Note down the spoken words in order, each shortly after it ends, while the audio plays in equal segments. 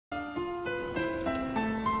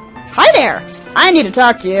Hi there! I need to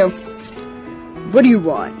talk to you. What do you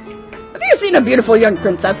want? Have you seen a beautiful young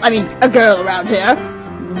princess? I mean, a girl around here?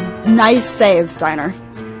 Nice save, Steiner.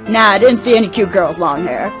 Nah, I didn't see any cute girls with long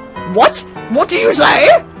hair. What? What did you say?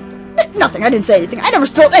 Nothing, I didn't say anything. I never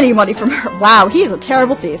stole any money from her. Wow, he's a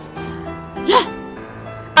terrible thief.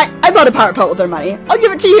 I bought a power pelt with her money. I'll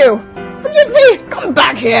give it to you. Forgive me! Come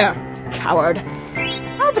back here! Coward.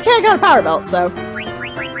 That's okay, I got a power belt, so...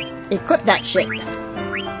 equip that shit.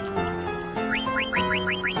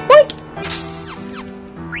 Boink!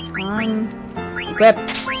 Equip.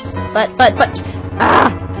 But...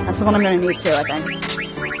 Ah! That's the one I'm gonna need too, I think.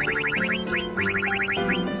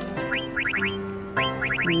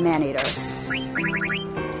 Man-eater.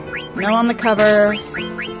 No on the cover.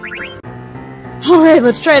 Alright,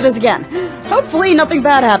 let's try this again. Hopefully nothing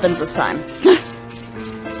bad happens this time.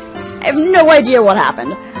 I have no idea what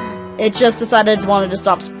happened. It just decided it wanted to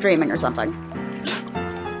stop streaming or something.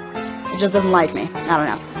 It just doesn't like me. I don't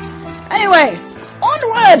know. Anyway,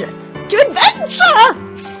 onward to adventure!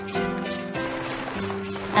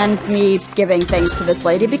 And me giving things to this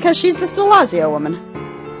lady because she's the Stelazio woman.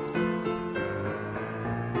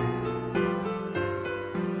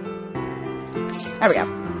 There we go.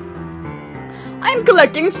 I'm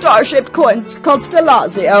collecting star-shaped coins called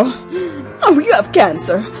Stelazio. Oh, you have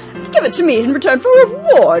cancer. Give it to me in return for a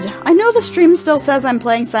reward. I know the stream still says I'm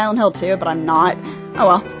playing Silent Hill 2, but I'm not. Oh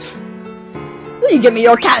well. Will you give me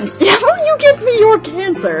your cancer? Yeah, will you give me your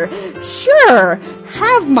cancer? Sure.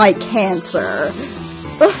 Have my cancer.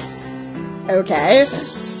 Okay.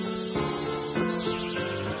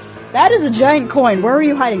 That is a giant coin. Where are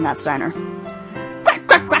you hiding that, Steiner? Quack,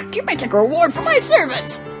 quack, quack. You may take a reward for my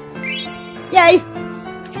servant. Yay.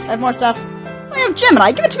 I have more stuff. I have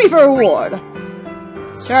Gemini. Give it to me for a reward.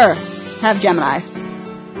 Sure. Have Gemini.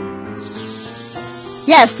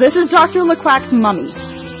 Yes, this is Dr. LeQuack's mummy.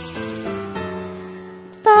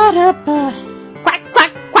 Ba-da-ba. Quack,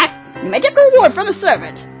 quack, quack. You may take a reward from the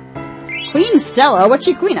servant. Queen Stella? What's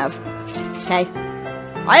she queen of? Okay.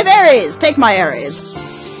 I have Aries. Take my Aries.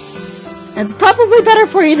 It's probably better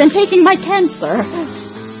for you than taking my cancer.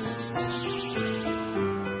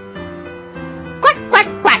 Quack, quack,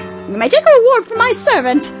 quack. You may take a reward from my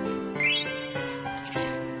servant.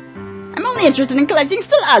 I'm only interested in collecting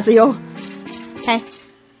Stelazio. Okay.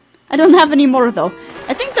 I don't have any more, though.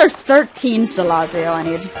 I think there's 13 Stelazio I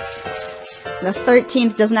need. The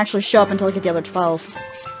 13th doesn't actually show up until I get the other 12.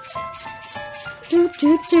 You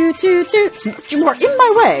are in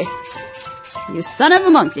my way! You son of a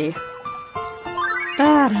monkey.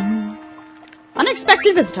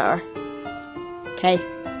 Unexpected visitor. Okay.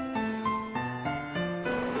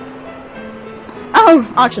 Oh,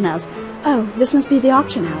 auction house. Oh, this must be the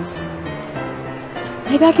auction house.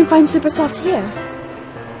 Maybe I can find Super Soft here.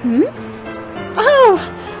 Hmm? Oh!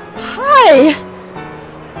 Hi!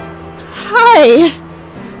 Hi!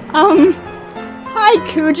 Hi,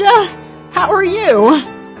 Kuja! How are you?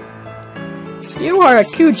 You are a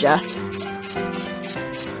Kuja.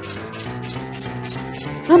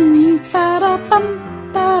 Ba-da-bum,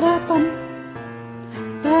 ba-da-bum.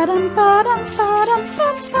 Ba-dum, ba-dum, ba-dum,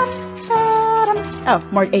 ba-dum, ba-dum. Oh,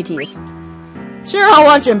 more ATs. Sure, I'll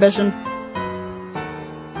watch Ambition.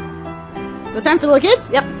 Is it time for the little kids?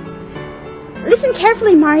 Yep. Listen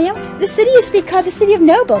carefully, Mario. The city used to be called the City of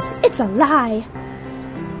Nobles. It's a lie.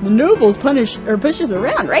 The nobles push us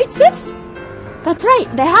around, right, sis? That's right.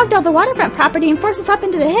 They hogged all the waterfront property and forced us up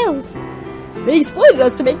into the hills. They exploited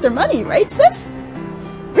us to make their money, right, sis?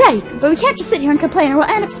 Right, but we can't just sit here and complain or we'll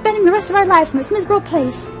end up spending the rest of our lives in this miserable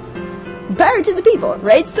place. Power to the people,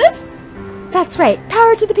 right, sis? That's right.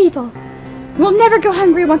 Power to the people. We'll never go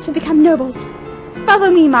hungry once we become nobles.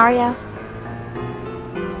 Follow me, Mario.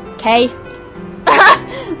 Okay.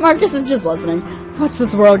 Marcus is just listening. What's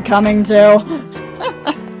this world coming to?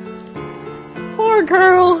 Poor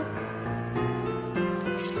girl.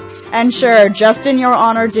 And sure, just in your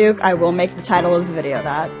honor, Duke, I will make the title of the video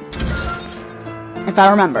that. If I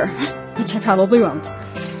remember. Which I probably won't.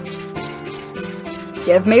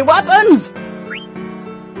 Give me weapons!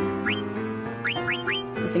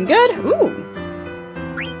 Anything good? Ooh.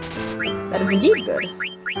 That is indeed good.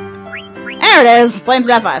 There it is! Flame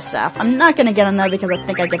Staff, 5 Staff. I'm not gonna get in there because I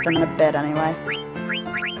think I get them in a bit anyway.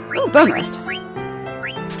 Ooh, bone wrist.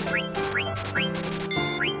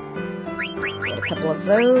 Get a couple of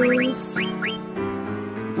those.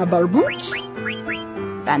 A barboot.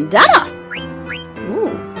 Bandana!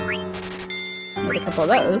 Ooh. Get a couple of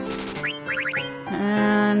those.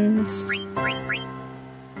 And...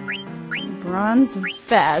 bronze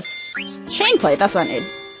vest. Chainplate, that's what I need.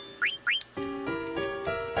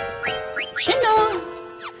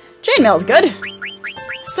 Chainmail is good.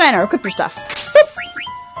 Steiner, equip your stuff. Boop.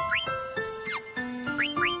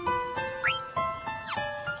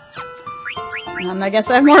 I guess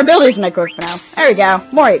I have more abilities than I could for now. There we go.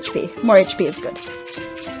 More HP. More HP is good.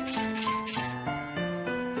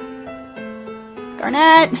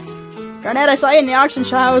 Garnet! Garnet, I saw you in the auction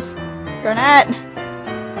house. Garnet!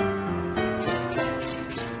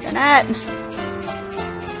 Garnet!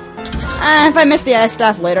 If I miss the ice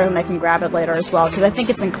stuff later, then I can grab it later as well, because I think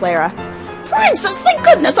it's in Clara. Princess, thank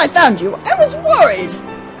goodness I found you! I was worried!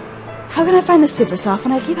 How can I find the super soft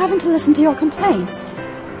when I keep having to listen to your complaints?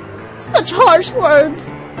 Such harsh words!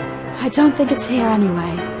 I don't think it's here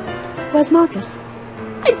anyway. Where's Marcus?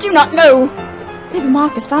 I do not know! Maybe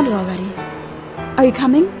Marcus found it already. Are you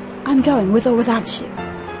coming? I'm going, with or without you.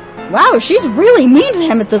 Wow, she's really mean to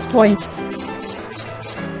him at this point.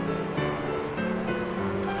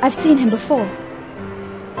 I've seen him before.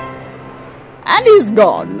 And he's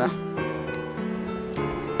gone.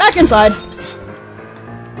 Back inside.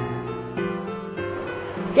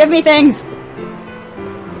 Give me things.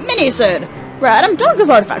 Mini-Sid. Radam Donka's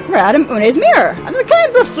artifact. Radam Une's mirror. And the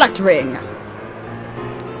kind reflect ring.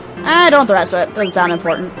 I don't want the rest of it. Doesn't sound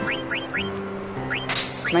important.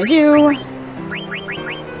 Nice you.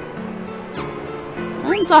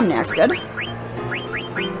 Insomniac's good.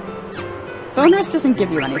 Bone Rest doesn't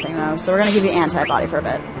give you anything, though, so we're gonna give you Antibody for a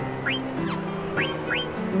bit.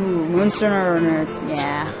 Ooh, Moonstone or...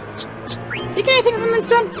 yeah. Did you get anything from the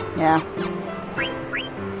Moonstone? Yeah.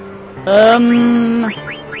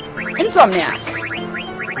 Insomniac.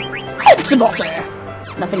 Antibody!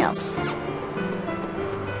 Nothing else.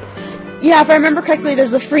 Yeah, if I remember correctly,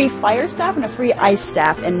 there's a free Fire Staff and a free Ice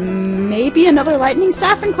Staff, and maybe another Lightning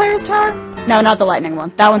Staff in Clara's Tower? No, not the Lightning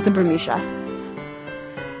one. That one's in Burmisha.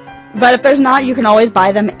 But if there's not, you can always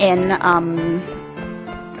buy them in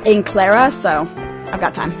Clara, so I've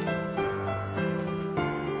got time.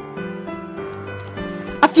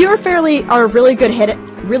 A few are really good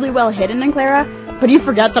really well hidden in Clara, but you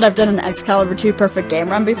forget that I've done an Excalibur 2 perfect game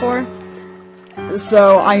run before.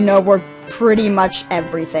 So I know where pretty much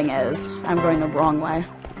everything is. I'm going the wrong way.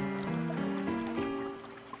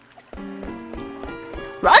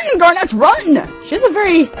 Run, Garnet, run! She has a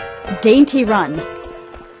very dainty run.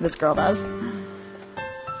 This girl does.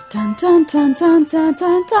 Dun dun dun dun dun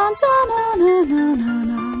dun dun dun na na na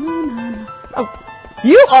na. Oh,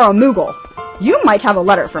 you are a Moogle. You might have a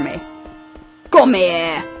letter for me. Come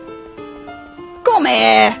here. Come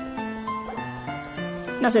here.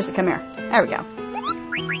 No, seriously, come here. There we go.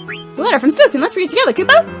 The letter from Stilton. Let's read it together,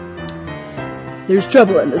 Kupo. There's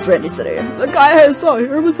trouble in this rainy city. The guy I saw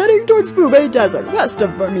here was heading towards Fubei Desert, west of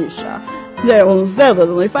Burmisha. They'll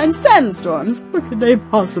only find sandstorms. What could they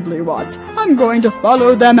possibly want? I'm going to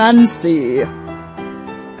follow them and see. The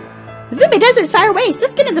Fubei Desert's far away.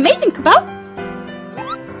 This skin is amazing, Kupo.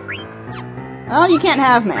 Oh, you can't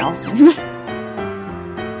have mail.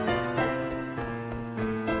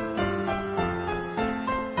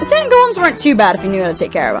 The sand golems weren't too bad if you knew how to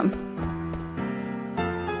take care of them.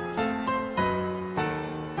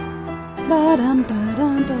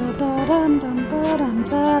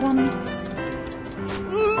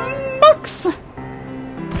 Books!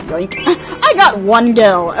 Yoink. I got one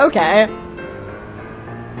gil, okay.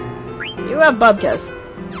 You have Bubkiss.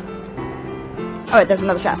 Oh wait, there's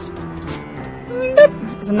another chest. Boop.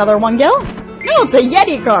 There's another one gil? No, it's a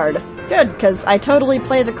Yeti card! Good, because I totally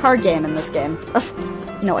play the card game in this game.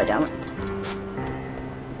 No, I don't.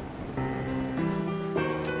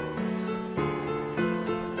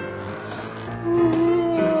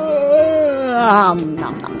 Nom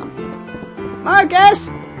nom nom. Marcus!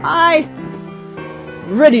 Hi!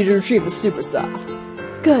 Ready to retrieve the super soft.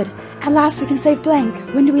 Good. At last we can save Blank.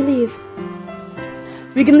 When do we leave?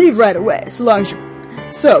 We can leave right away, so long as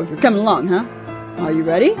So, you're coming along, huh? Are you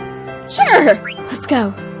ready? Sure! Let's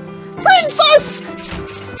go. Princess!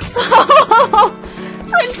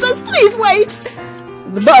 Princess, please wait!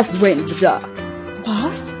 The boss is waiting at the dock.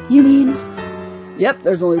 Boss? You mean? Yep,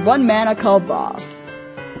 there's only one man I call boss.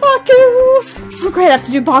 Baku! Oh great, I have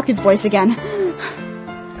to do Baku's voice again.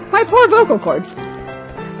 My poor vocal cords.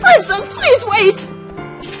 Princess, please wait!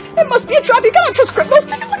 It must be a trap. You cannot trust criminals.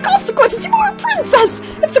 Think of the consequences. You are a princess!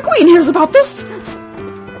 If the queen hears about this...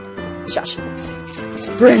 Shush.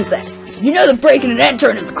 Princess, you know that breaking and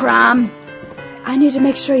entering is a crime? I need to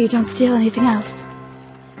make sure you don't steal anything else.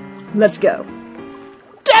 Let's go.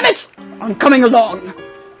 Damn it! I'm coming along.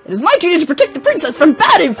 It is my duty to protect the princess from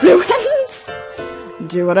bad influence.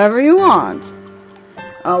 Do whatever you want.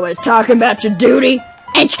 Always talking about your duty.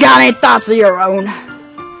 Ain't you got any thoughts of your own?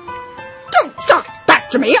 Don't talk back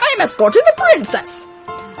to me. I'm escorting the princess.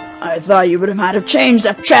 I thought you might have changed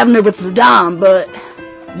after traveling with Saddam, but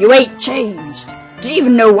You ain't changed. Do you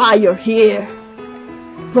even know why you're here?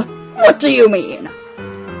 What do you mean?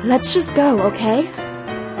 Let's just go, okay?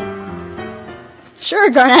 Sure,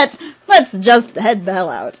 Garnet. Let's just head the hell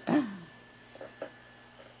out.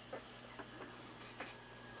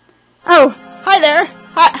 Oh, hi there.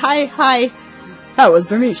 Hi. How was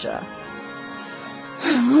Bermisha?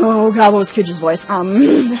 Oh, God, what was Cooch's voice? Not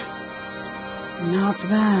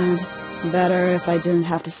bad. Better if I didn't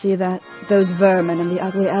have to see those vermin and the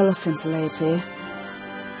ugly elephant lady.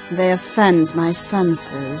 They offend my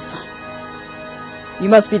senses. You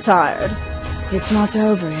must be tired. It's not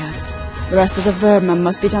over yet. The rest of the vermin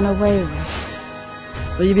must be done away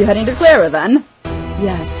with. Will you be heading to Clara, then?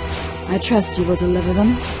 Yes. I trust you will deliver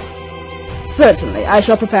them. Certainly. I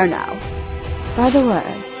shall prepare now. By the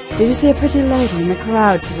way, did you see a pretty lady in the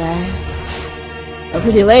crowd today? A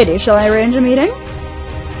pretty lady? Shall I arrange a meeting?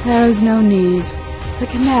 There is no need. The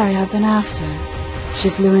canary I've been after. She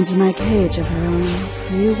flew into my cage of her own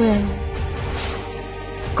free will.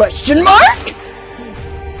 Question mark?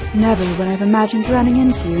 Never would I have imagined running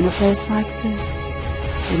into you in a place like this.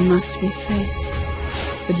 It must be fate.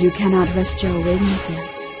 But you cannot rest your wings yet.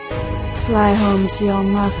 Fly home to your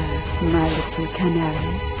mother, my little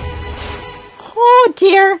canary. Oh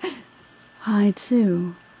dear! I,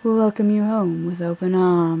 too, will welcome you home with open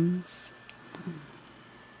arms.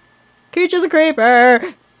 Cooch is a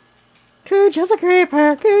creeper! Cooch is a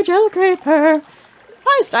creeper! Cooch is a creeper!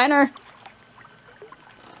 Hi, Steiner!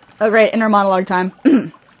 Oh great, inner monologue time.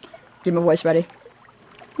 Get my voice ready.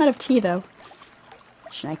 I'm out of tea, though.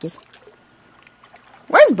 Shnikes.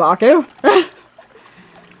 Where's Baku?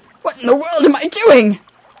 What in the world am I doing?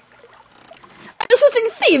 I'm assisting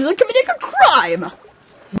thieves in committing a crime!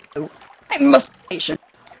 No, I must be patient.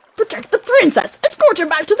 Protect the princess! Escort her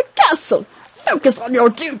back to the castle! Focus on your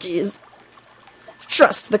duties!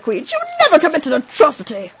 Trust the queen, she would never commit an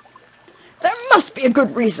atrocity! There must be a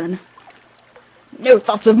good reason. No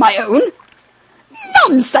thoughts of my own?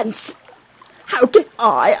 Nonsense! How can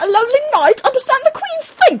I, a lonely knight, understand the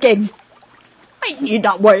queen's thinking? I need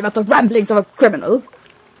not worry about the ramblings of a criminal.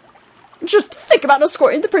 Just think about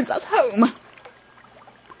escorting the princess home.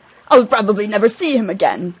 I'll probably never see him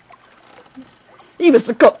again. He was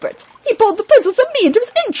the culprit. He pulled the princess and me into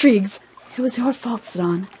his intrigues. It was your fault,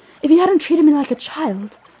 Zidane. If you hadn't treated me like a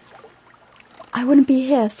child, I wouldn't be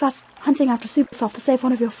here, hunting after Supersoft to save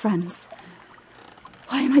one of your friends.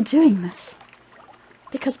 Why am I doing this?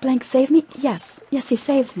 Because Blank saved me? Yes, he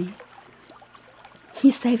saved me.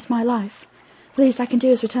 He saved my life. The least I can do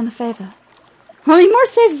is return the favor. Well, he more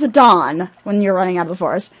saves Zidane when you're running out of the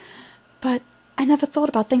forest. But I never thought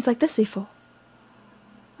about things like this before.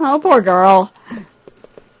 Oh, poor girl.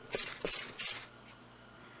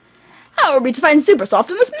 How are we to find Supersoft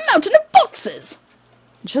in this mountain of boxes?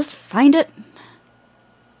 Just find it.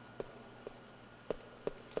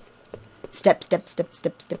 Step, step, step,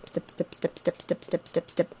 step, step, step, step, step, step, step, step, step,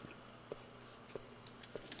 step.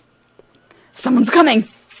 Someone's coming!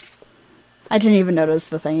 I didn't even notice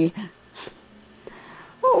the thingy.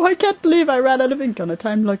 Oh, I can't believe I ran out of ink on a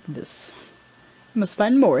time like this. I must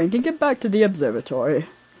find more ink and get back to the observatory.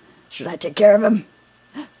 Should I take care of him?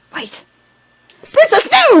 Wait! Princess,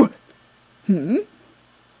 no!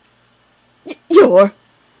 You're...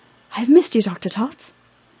 I've missed you, Dr. Tots.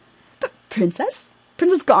 But Princess?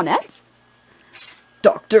 Princess Garnet?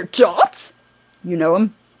 Dr. Tots? You know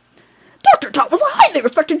him? Dr. Tot was a highly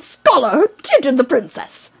respected scholar who tutored the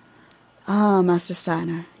princess. Ah, Master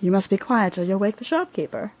Steiner, you must be quiet or you'll wake the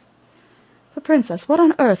shopkeeper. But Princess, what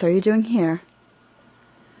on earth are you doing here?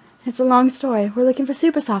 It's a long story. We're looking for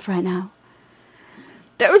Supersoft right now.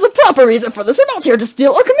 There was a proper reason for this. We're not here to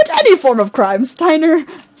steal or commit any form of crime. Steiner,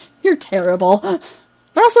 you're terrible.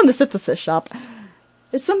 We're also in the synthesis shop.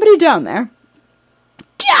 Is somebody down there?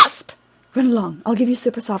 Gasp! Run along. I'll give you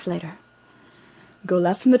Supersoft later. Go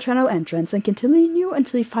left from the Treno entrance and continue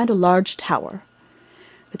until you find a large tower.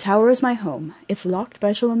 The tower is my home. It's locked, but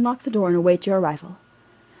I shall unlock the door and await your arrival.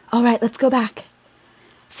 All right, let's go back.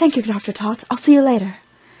 Thank you, Dr. Tot. I'll see you later.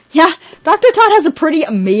 Yeah, Dr. Tot has a pretty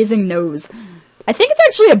amazing nose. I think it's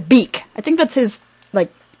actually a beak. I think that's his,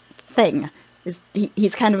 thing.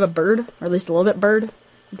 He's kind of a bird, or at least a little bit bird.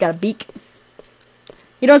 He's got a beak.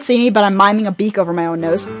 You don't see me, but I'm miming a beak over my own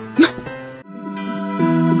nose.